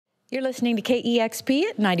You're listening to KEXP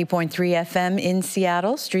at 90.3 FM in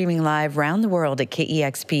Seattle, streaming live around the world at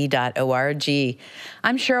KEXP.org.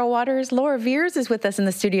 I'm Cheryl Waters. Laura Veirs is with us in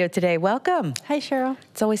the studio today. Welcome. Hi, Cheryl.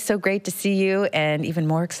 It's always so great to see you, and even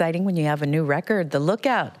more exciting when you have a new record, The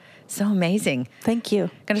Lookout. So amazing. Thank you.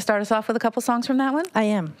 Going to start us off with a couple songs from that one? I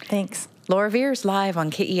am. Thanks. Laura Veirs live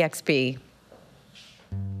on KEXP.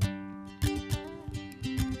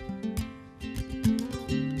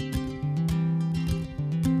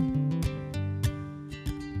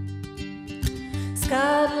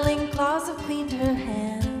 Scuttling claws have cleaned her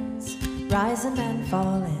hands, rising and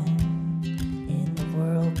falling in the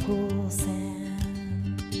whirlpool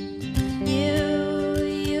sand.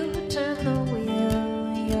 You who turn the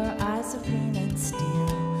wheel, your eyes are green and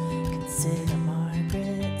steel. Consider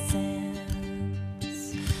Margaret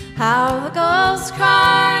Sands. How the gulls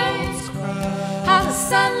cry, how the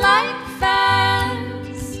sunlight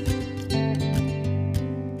fans,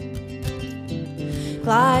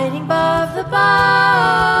 gliding above the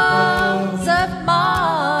bows of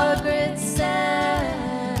Margaret Sands.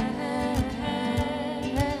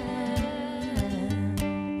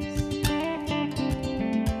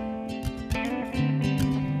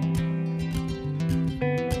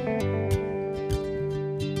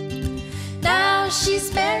 Now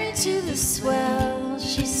she's married to the swell,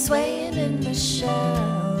 she's swaying in the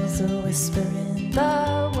shells, a whisper in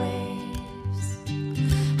the waves.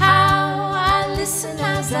 How I listen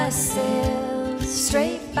as I sail,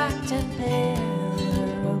 straight backed and pale,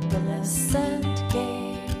 her opalescent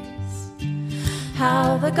gaze.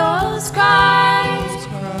 How the gulls cry,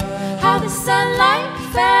 how the sunlight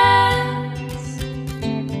fans,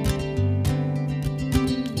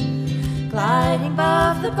 gliding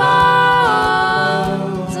above the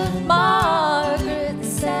bows of Margaret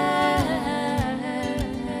Sands.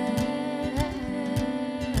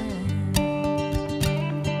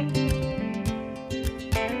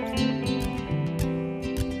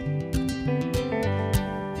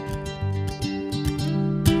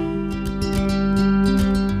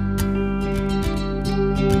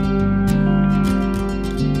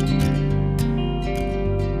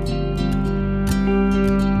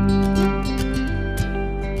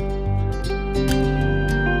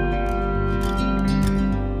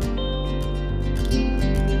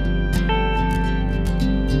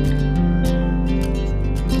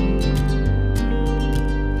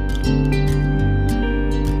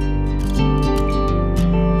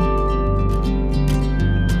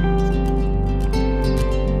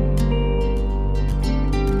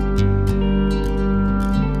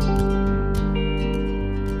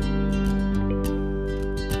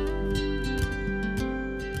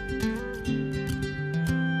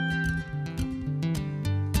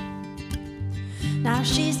 Now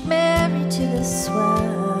she's married to the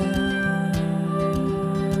swell,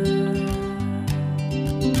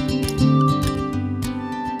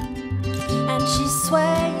 and she's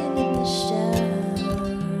swaying in the shell.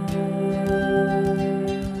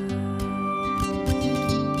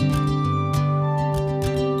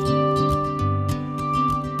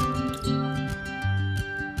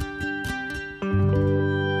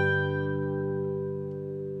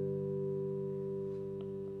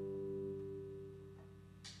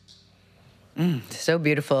 So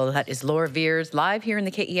beautiful. That is Laura Veirs live here in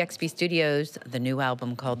the KEXP studios, the new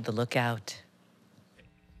album called The Lookout.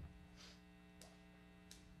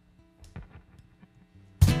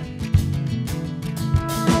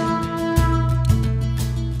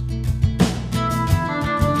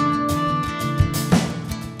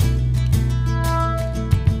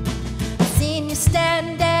 I've seen you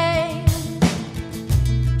standing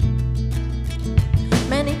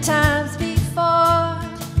many times before,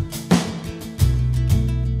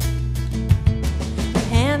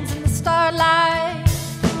 hands in the starlight,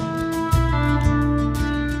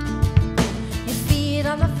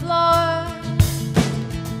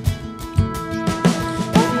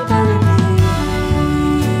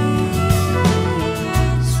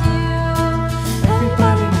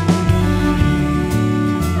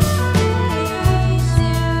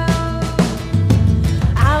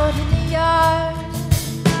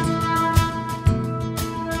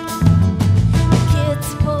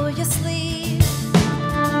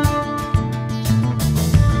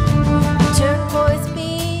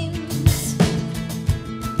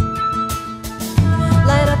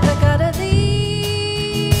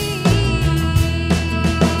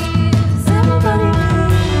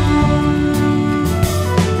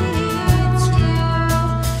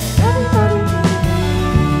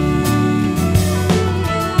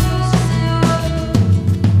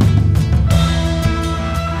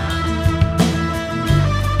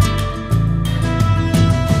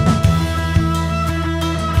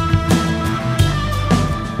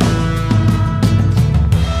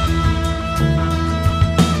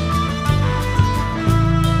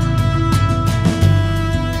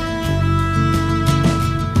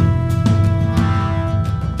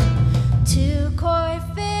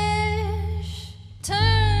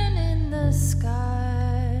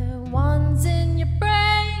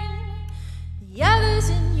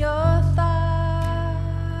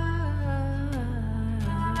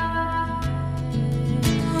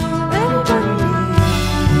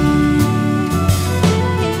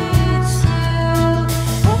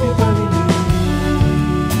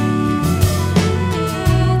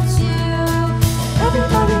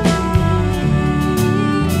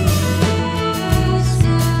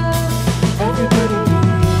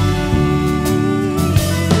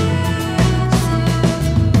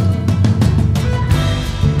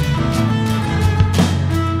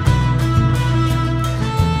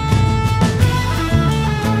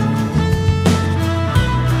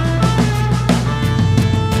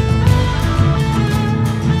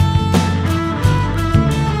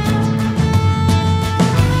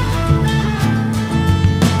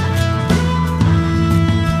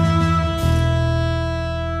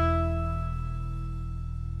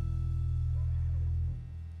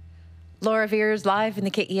 Laura Veirs live in the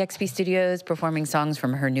KEXP studios performing songs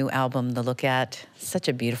from her new album, The Look At. Such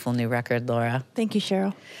a beautiful new record, Laura. Thank you,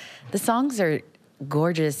 Cheryl. The songs are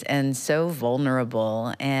gorgeous and so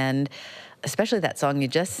vulnerable, and especially that song you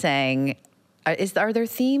just sang. Are there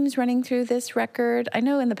themes running through this record? I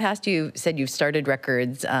know in the past you said you've started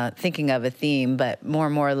records thinking of a theme, but more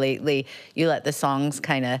and more lately you let the songs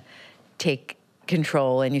kind of take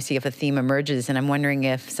control and you see if a theme emerges, and I'm wondering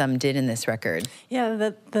if some did in this record.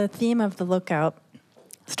 Yeah, the theme of The Lookout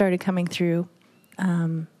started coming through.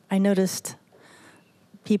 I noticed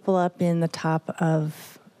people up in the top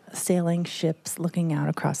of sailing ships looking out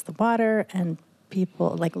across the water, and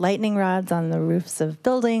people like lightning rods on the roofs of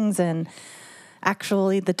buildings, and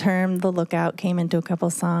actually the term The Lookout came into a couple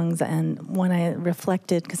songs. And when I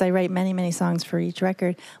reflected, because I write many, many songs for each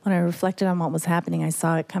record, when I reflected on what was happening, I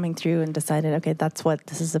saw it coming through and decided, okay, that's what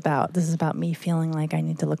this is about. This is about me feeling like I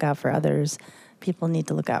need to look out for others. People need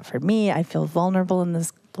to look out for me. I feel vulnerable in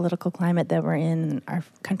this political climate that we're in. Our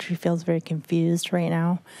country feels very confused right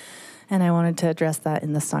now. And I wanted to address that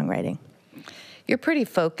in the songwriting. You're pretty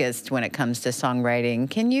focused when it comes to songwriting.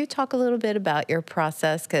 Can you talk a little bit about your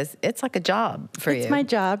process? Because it's like a job for you. It's my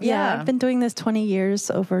job, yeah. I've been doing this 20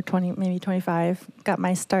 years, over 20, maybe 25. Got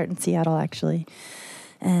my start in Seattle, actually.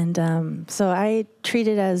 And so I treat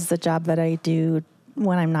it as the job that I do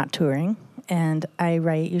when I'm not touring. And I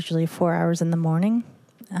write usually 4 hours in the morning,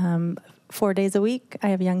 4 days a week. I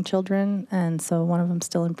have young children, and so one of them's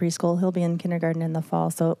still in preschool. He'll be in kindergarten in the fall,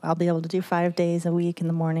 so I'll be able to do 5 days a week in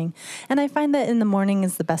the morning. And I find that in the morning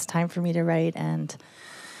is the best time for me to write, and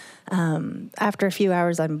after a few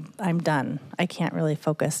hours, I'm done. I can't really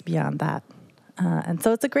focus beyond that. And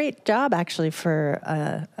so it's a great job, actually, for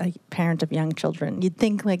a parent of young children. You'd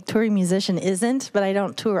think, like, touring musician isn't, but I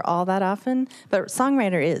don't tour all that often, but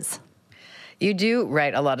songwriter is. You do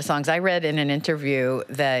write a lot of songs. I read in an interview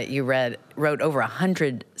that you wrote over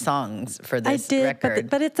 100 songs for this record. I did,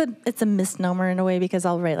 but it's a misnomer in a way, because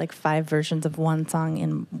I'll write like 5 versions of one song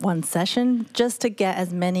in one session just to get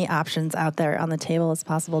as many options out there on the table as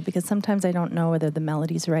possible, because sometimes I don't know whether the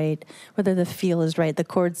melody's right, whether the feel is right. The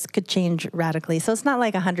chords could change radically. So it's not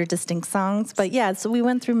like 100 distinct songs, but yeah, so we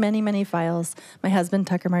went through many, many files. My husband,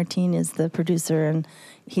 Tucker Martin, is the producer, and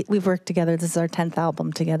we've worked together. This is our 10th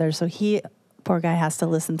album together, so poor guy has to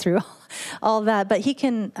listen through all that, but he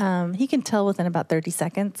can tell within about 30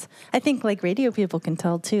 seconds. I think like radio people can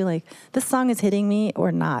tell too, like this song is hitting me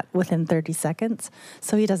or not within 30 seconds,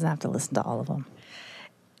 so he doesn't have to listen to all of them.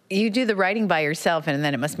 You do the writing by yourself, and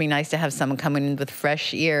then it must be nice to have someone come in with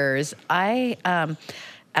fresh ears. I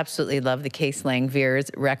absolutely love the Case Lang Veirs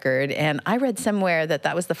record, and I read somewhere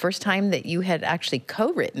that was the first time that you had actually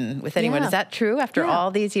co-written with anyone. Yeah. Is that true after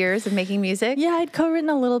all these years of making music? Yeah, I'd co-written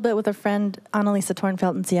a little bit with a friend, Annalisa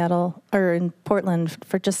Tornfelt, in Seattle, or in Portland,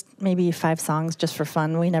 for just maybe 5 songs just for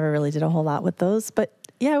fun. We never really did a whole lot with those, but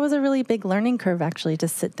yeah, it was a really big learning curve, actually, to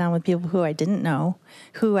sit down with people who I didn't know,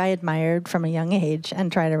 who I admired from a young age,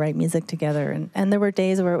 and try to write music together. And there were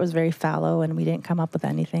days where it was very fallow and we didn't come up with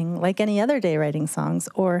anything, like any other day writing songs,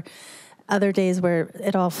 or other days where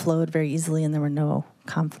it all flowed very easily and there were no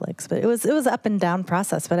conflicts. But it was up and down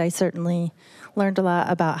process, but I certainly learned a lot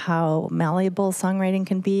about how malleable songwriting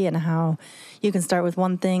can be, and how you can start with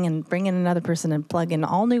one thing and bring in another person and plug in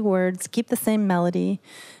all new words, keep the same melody,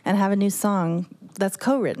 and have a new song that's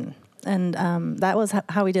co-written. And that was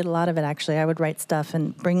how we did a lot of it, actually. I would write stuff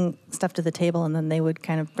and bring stuff to the table, and then they would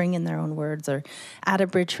kind of bring in their own words or add a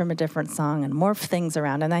bridge from a different song and morph things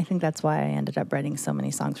around. And I think that's why I ended up writing so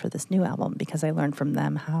many songs for this new album, because I learned from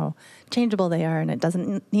them how changeable they are, and it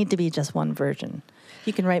doesn't need to be just one version.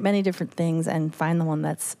 You can write many different things and find the one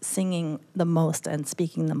that's singing the most and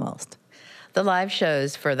speaking the most. The live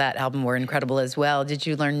shows for that album were incredible as well. Did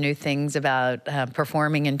you learn new things about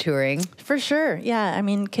performing and touring? For sure, yeah. I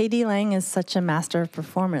mean, K.D. Lang is such a master of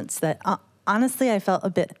performance that honestly I felt a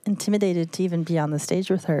bit intimidated to even be on the stage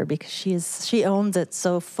with her, because she owns it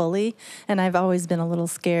so fully, and I've always been a little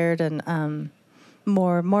scared and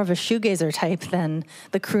more of a shoegazer type than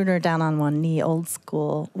the crooner down on one knee old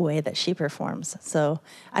school way that she performs. So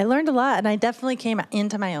I learned a lot, and I definitely came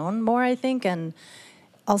into my own more, I think, and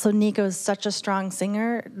also, Nico's such a strong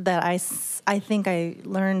singer that I think I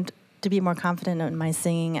learned to be more confident in my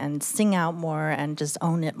singing and sing out more and just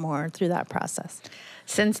own it more through that process.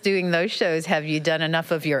 Since doing those shows, have you done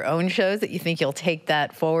enough of your own shows that you think you'll take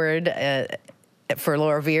that forward for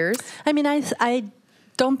Laura Veirs? I mean, I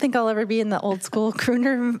don't think I'll ever be in the old school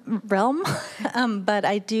crooner realm, but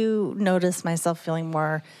I do notice myself feeling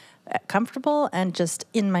more comfortable and just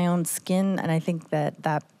in my own skin, and I think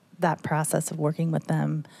that process of working with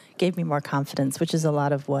them gave me more confidence, which is a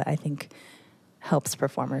lot of what I think helps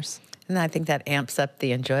performers. And I think that amps up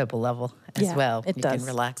the enjoyable level as well. It does. You can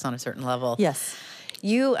relax on a certain level. Yes.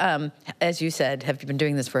 You, as you said, have been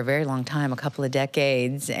doing this for a very long time, a couple of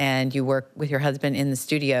decades, and you work with your husband in the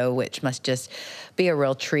studio, which must just be a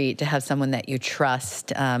real treat to have someone that you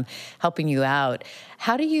trust helping you out.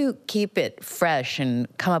 How do you keep it fresh and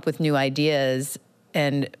come up with new ideas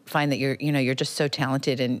and find that you're just so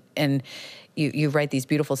talented and you write these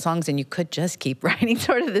beautiful songs, and you could just keep writing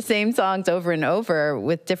sort of the same songs over and over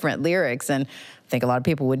with different lyrics, and I think a lot of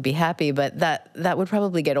people would be happy, but that would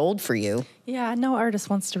probably get old for you. Yeah, no artist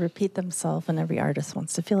wants to repeat themselves, and every artist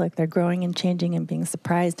wants to feel like they're growing and changing and being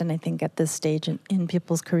surprised, and I think at this stage in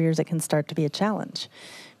people's careers, it can start to be a challenge.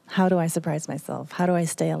 How do I surprise myself? How do I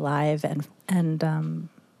stay alive and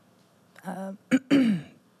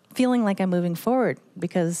feeling like I'm moving forward,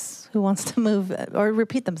 because who wants to move or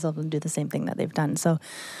repeat themselves and do the same thing that they've done? So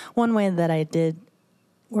one way that I did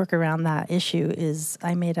work around that issue is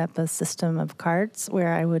I made up a system of cards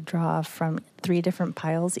where I would draw from 3 different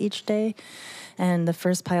piles each day. And the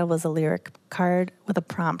first pile was a lyric card with a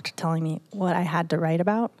prompt telling me what I had to write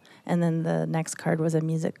about. And then the next card was a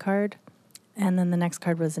music card. And then the next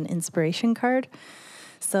card was an inspiration card.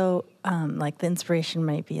 So like the inspiration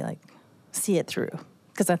might be like, see it through.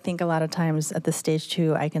 Because I think a lot of times at this stage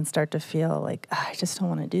too, I can start to feel like, I just don't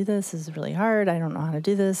want to do this. This is really hard. I don't know how to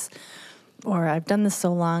do this. Or I've done this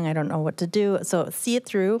so long, I don't know what to do. So see it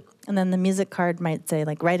through. And then the music card might say,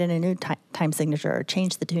 like, write in a new time signature or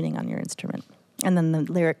change the tuning on your instrument. And then the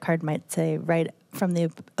lyric card might say, write from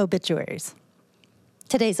the obituaries,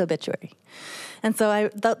 today's obituary. And so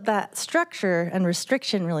that structure and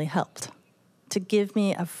restriction really helped to give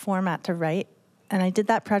me a format to write. And I did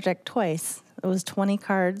that project twice. It was 20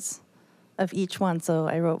 cards of each one. So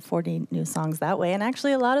I wrote 40 new songs that way. And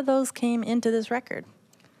actually, a lot of those came into this record.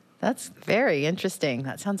 That's very interesting.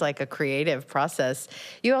 That sounds like a creative process.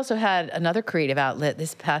 You also had another creative outlet.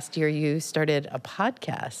 This past year, you started a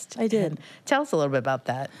podcast. I did. And tell us a little bit about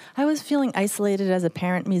that. I was feeling isolated as a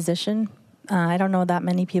parent musician. I don't know that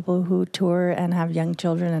many people who tour and have young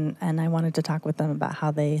children, and I wanted to talk with them about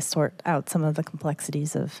how they sort out some of the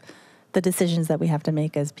complexities of the decisions that we have to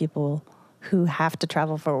make as people who have to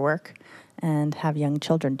travel for work and have young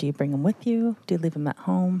children. Do you bring them with you? Do you leave them at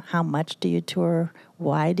home? How much do you tour?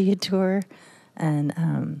 Why do you tour?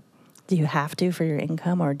 And do you have to for your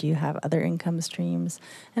income, or do you have other income streams?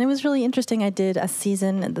 And it was really interesting. I did a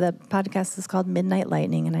season. The podcast is called Midnight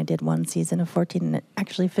Lightning, and I did one season of 15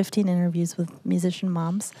 interviews with musician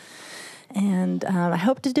moms. And I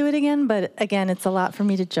hope to do it again, but again, it's a lot for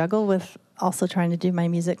me to juggle with also trying to do my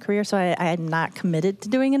music career. So I am not committed to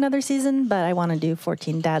doing another season, but I want to do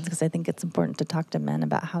 14 Dads because I think it's important to talk to men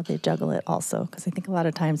about how they juggle it also. Because I think a lot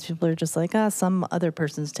of times people are just like, some other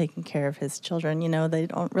person's taking care of his children. You know, they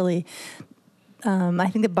don't really, I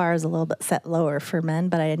think the bar is a little bit set lower for men,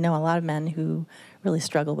 but I know a lot of men who really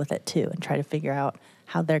struggle with it too and try to figure out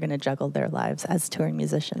how they're going to juggle their lives as touring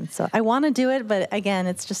musicians. So I want to do it, but again,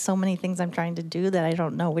 it's just so many things I'm trying to do that I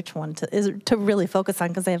don't know which one to really focus on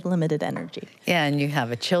because I have limited energy. Yeah, and you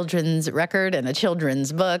have a children's record and a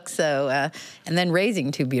children's book, so and then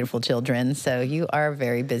raising 2 beautiful children, so you are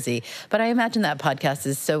very busy. But I imagine that podcast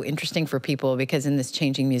is so interesting for people because in this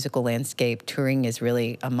changing musical landscape, touring is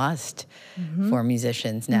really a must for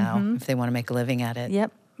musicians now if they want to make a living at it.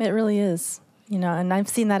 Yep, it really is. You know, and I've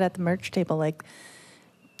seen that at the merch table, like,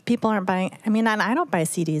 people aren't buying, I don't buy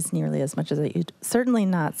CDs nearly as much as I used to. Certainly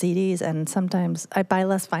not CDs, and sometimes I buy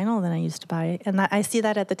less vinyl than I used to buy. And I see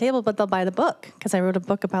that at the table, but they'll buy the book because I wrote a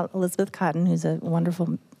book about Elizabeth Cotten, who's a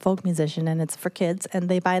wonderful folk musician, and it's for kids, and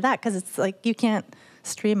they buy that because it's like you can't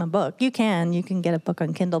stream a book. You can get a book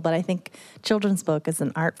on Kindle, but I think children's book is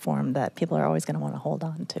an art form that people are always going to want to hold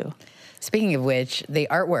on to. Speaking of which, the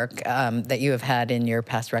artwork that you have had in your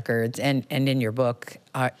past records and in your book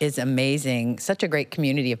is amazing. Such a great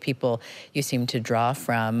community of people you seem to draw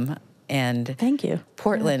from. And thank you.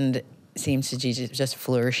 Portland seems to be just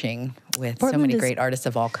flourishing with so many great artists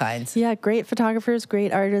of all kinds. Yeah, great photographers,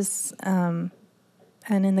 great artists. And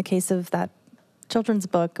in the case of that children's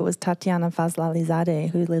book, it was Tatiana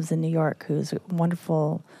Fazlalizadeh, who lives in New York, who's a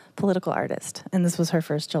wonderful political artist. And this was her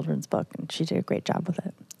first children's book, and she did a great job with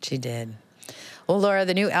it. She did. Well, Laura,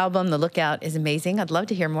 the new album, The Lookout, is amazing. I'd love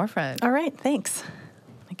to hear more from it. All right, thanks.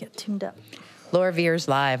 I get tuned up. Laura Veirs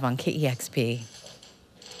live on KEXP.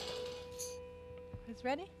 Is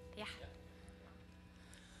ready? Yeah.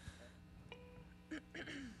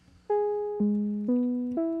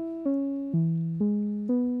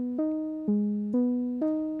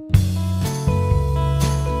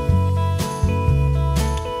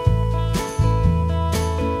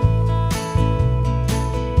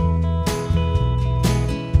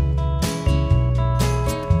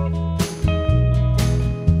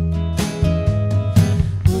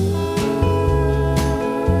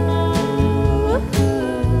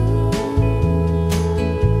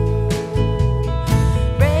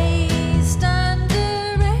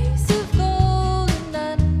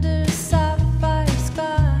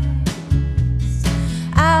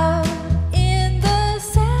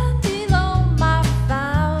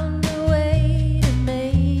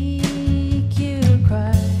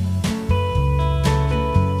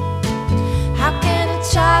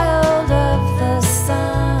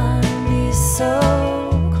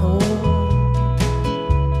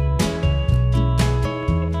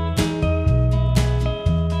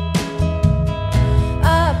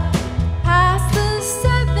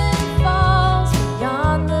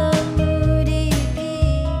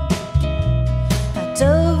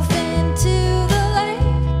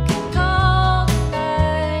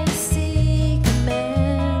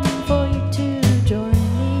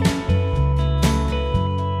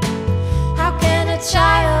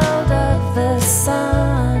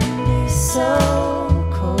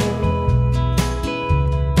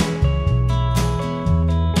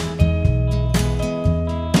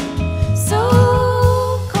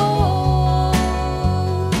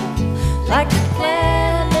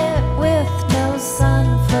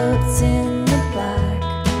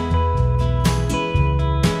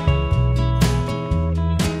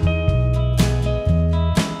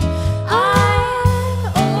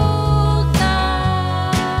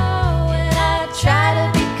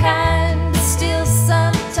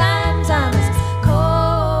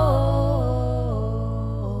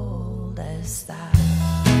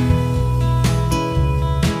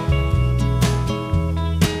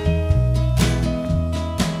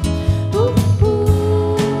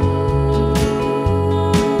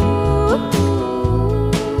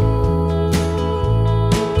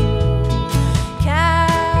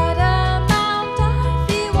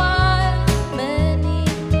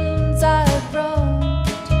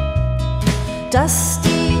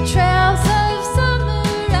 Dusty trails of summer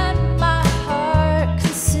and my heart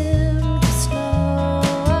consumed with snow.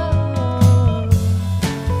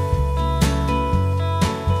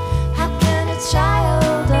 How can a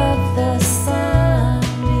child of the sun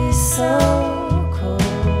be so cold?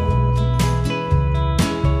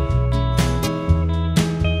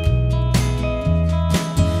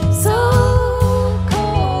 So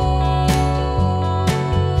cold,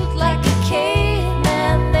 like a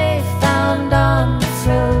caveman they found on the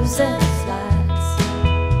frozen flats.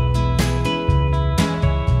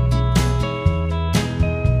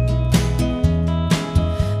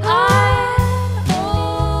 I'm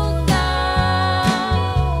old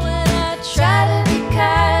now, and I try to be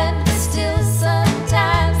kind, but still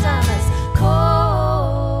sometimes I'm as cold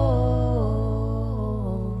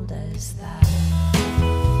as that.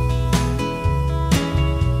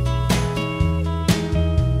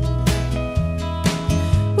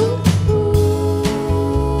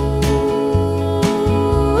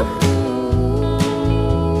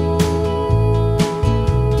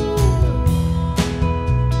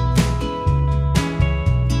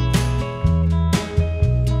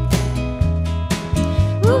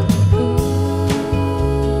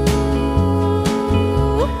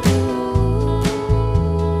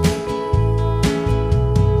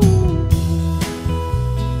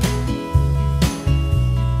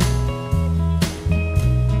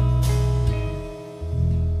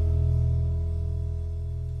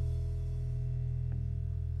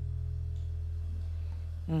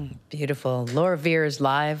 Beautiful. Laura Veirs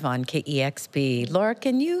live on KEXP. Laura,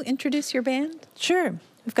 can you introduce your band? Sure.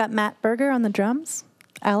 We've got Matt Berger on the drums,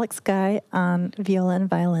 Alex Guy on viola and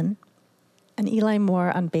violin, and Eli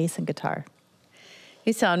Moore on bass and guitar.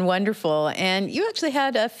 You sound wonderful. And you actually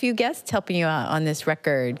had a few guests helping you out on this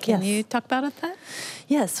record. Can Yes. you talk about that?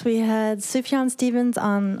 Yes, we had Sufjan Stevens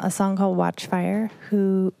on a song called Watchfire,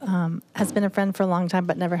 who has been a friend for a long time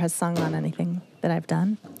but never has sung on anything that I've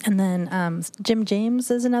done. And then Jim James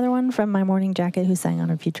is another one from My Morning Jacket who sang on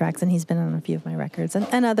a few tracks, and he's been on a few of my records,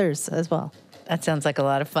 and others as well. That sounds like a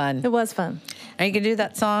lot of fun. It was fun. Are you going to do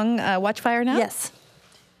that song, Watchfire, now? Yes.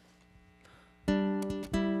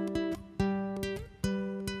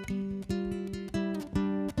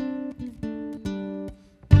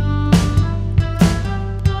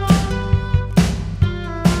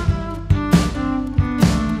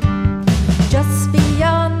 Just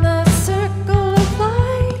beyond the circle of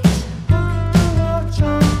light,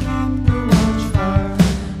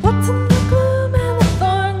 what's in the gloom and the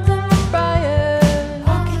thorns and the briars?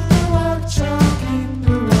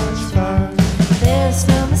 There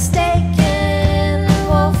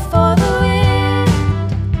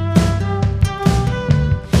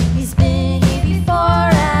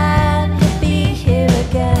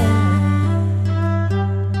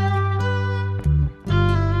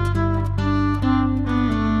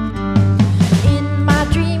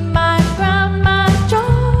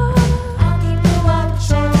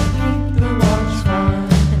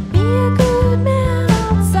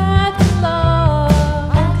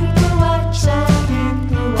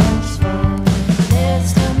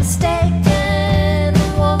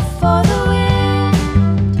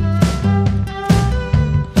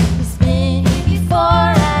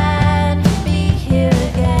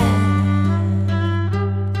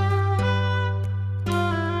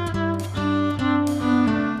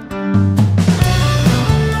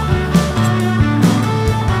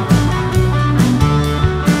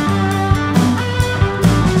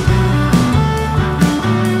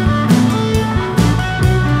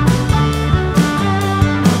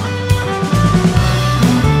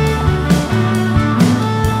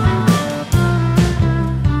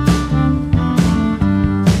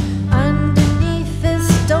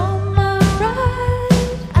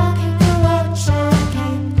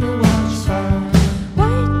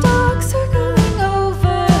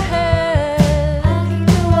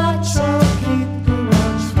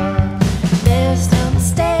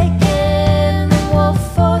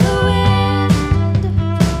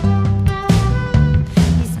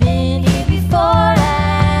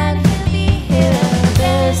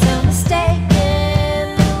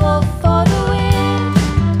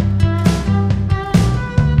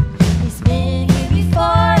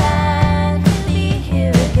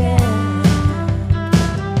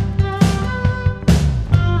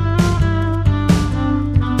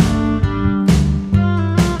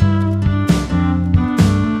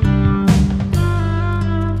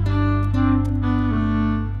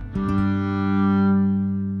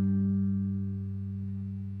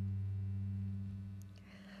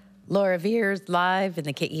Laura Veirs live in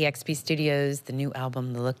the KEXP studios, the new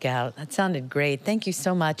album, The Lookout. That sounded great. Thank you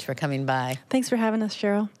so much for coming by. Thanks for having us,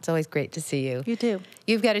 Cheryl. It's always great to see you. You too.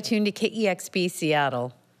 You've got to tune to KEXP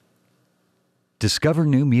Seattle. Discover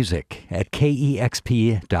new music at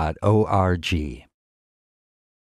kexp.org.